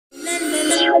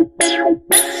Yo,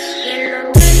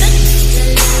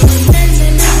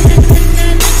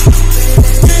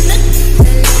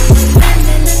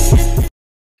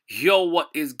 what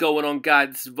is going on, guys?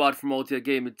 This is Rod from Multi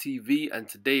Gaming TV, and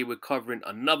today we're covering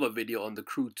another video on the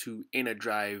Crew 2 Inner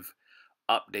Drive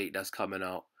update that's coming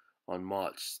out on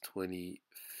March 25th.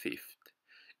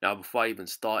 Now, before I even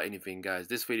start anything, guys,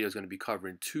 this video is going to be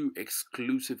covering two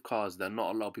exclusive cars that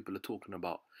not a lot of people are talking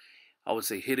about. I would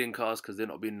say hidden cars because they're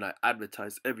not being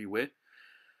advertised everywhere.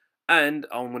 And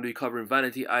I'm going to be covering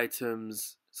vanity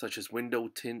items such as window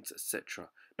tints, etc.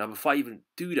 Now, before I even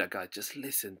do that, guys, just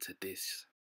listen to this.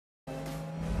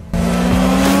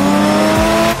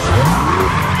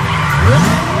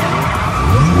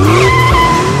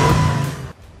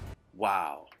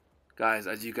 Wow, guys,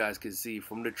 as you guys can see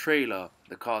from the trailer,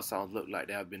 the car sounds look like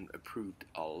they have been improved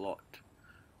a lot.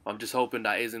 I'm just hoping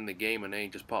that is in the game and they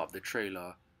ain't just part of the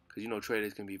trailer, because you know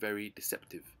trailers can be very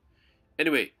deceptive.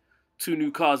 Anyway, two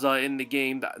new cars are in the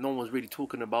game that no one's really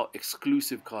talking about.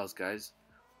 Exclusive cars, guys,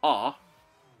 are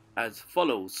as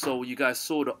follows. So you guys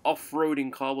saw the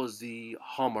off-roading car was the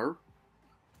Hummer,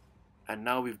 and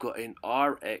now we've got an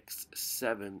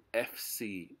RX-7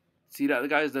 FC. See that,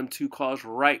 guys? Them two cars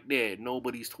right there,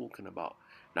 nobody's talking about.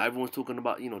 Now everyone's talking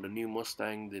about, you know, the new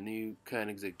Mustang, the new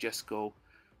Koenigsegg Jesko.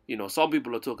 You know, some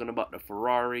people are talking about the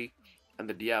Ferrari and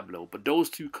the Diablo, but those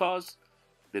two cars,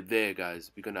 they're there,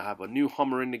 guys. We're gonna have a new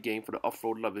Hummer in the game for the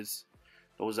off-road lovers,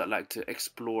 those that like to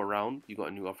explore around. You got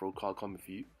a new off-road car coming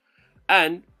for you,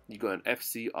 and you got an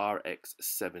FC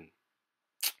RX-7.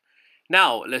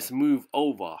 Now let's move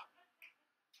over.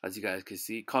 As you guys can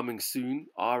see, coming soon,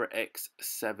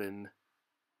 RX-7.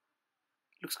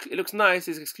 It looks nice.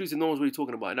 It's exclusive. No one's really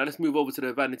talking about it. Now let's move over to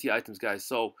the vanity items, guys.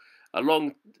 So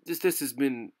along this has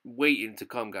been waiting to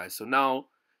come, guys. So now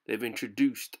they've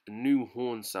introduced new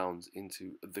horn sounds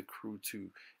into the Crew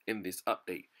 2 in this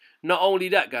update. Not only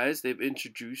that, guys, they've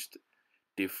introduced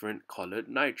different colored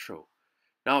nitro.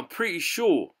 Now I'm pretty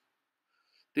sure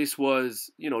this was,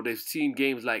 you know, they've seen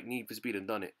games like Need for Speed and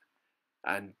done it,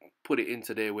 and put it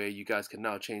into there where you guys can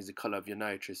now change the color of your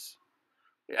nitrous.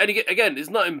 And again, it's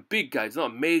nothing big, guys. It's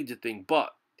not a major thing,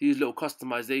 but these little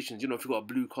customizations, you know, if you've got a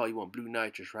blue car, you want blue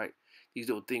nitrous, right? These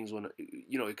little things,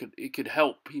 you know, it could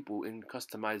help people in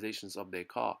customizations of their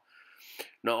car.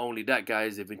 Not only that,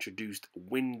 guys, they've introduced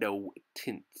window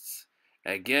tints.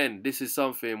 Again, this is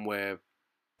something where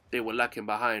they were lacking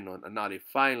behind on, and now they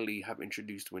finally have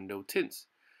introduced window tints.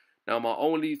 Now, my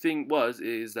only thing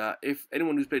is that if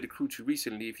anyone who's played the Crew 2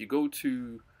 recently, if you go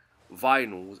to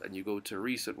vinyls and you go to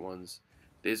recent ones,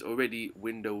 there's already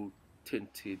window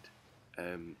tinted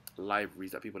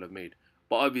liveries that people have made.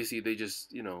 But obviously, they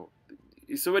just, you know,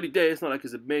 it's already there. It's not like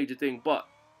it's a major thing, but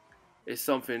it's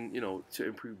something, you know, to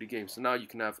improve the game. So now you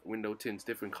can have window tints,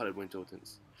 different colored window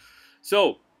tints.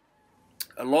 So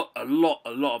a lot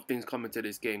of things coming to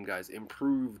this game, guys.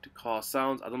 Improved car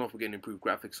sounds. I don't know if we're getting improved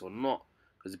graphics or not,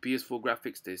 because the PS4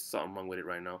 graphics, there's something wrong with it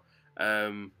right now.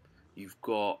 You've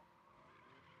got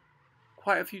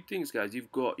quite a few things, guys.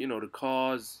 You've got, you know, the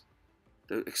cars,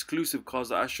 the exclusive cars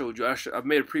that I showed you. I've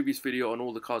made a previous video on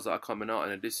all the cars that are coming out,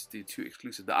 and this is the two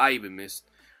exclusive that I even missed,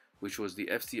 which was the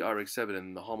FC RX-7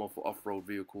 and the Hummer for off-road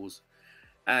vehicles.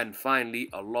 And finally,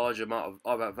 a large amount of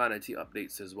other vanity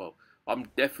updates as well. I'm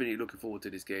definitely looking forward to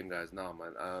this game, guys. Now,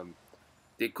 man.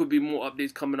 There could be more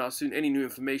updates coming out soon. Any new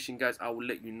information, guys, I will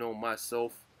let you know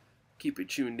myself. Keep it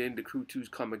tuned in. The Crew 2's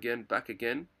come again, back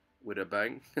again with a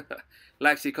bang.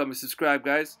 Like, share, comment, subscribe,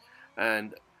 guys.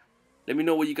 And let me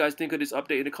know what you guys think of this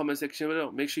update in the comment section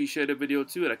below. Make sure you share the video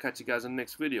too, and I'll catch you guys in the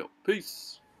next video.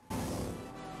 Peace.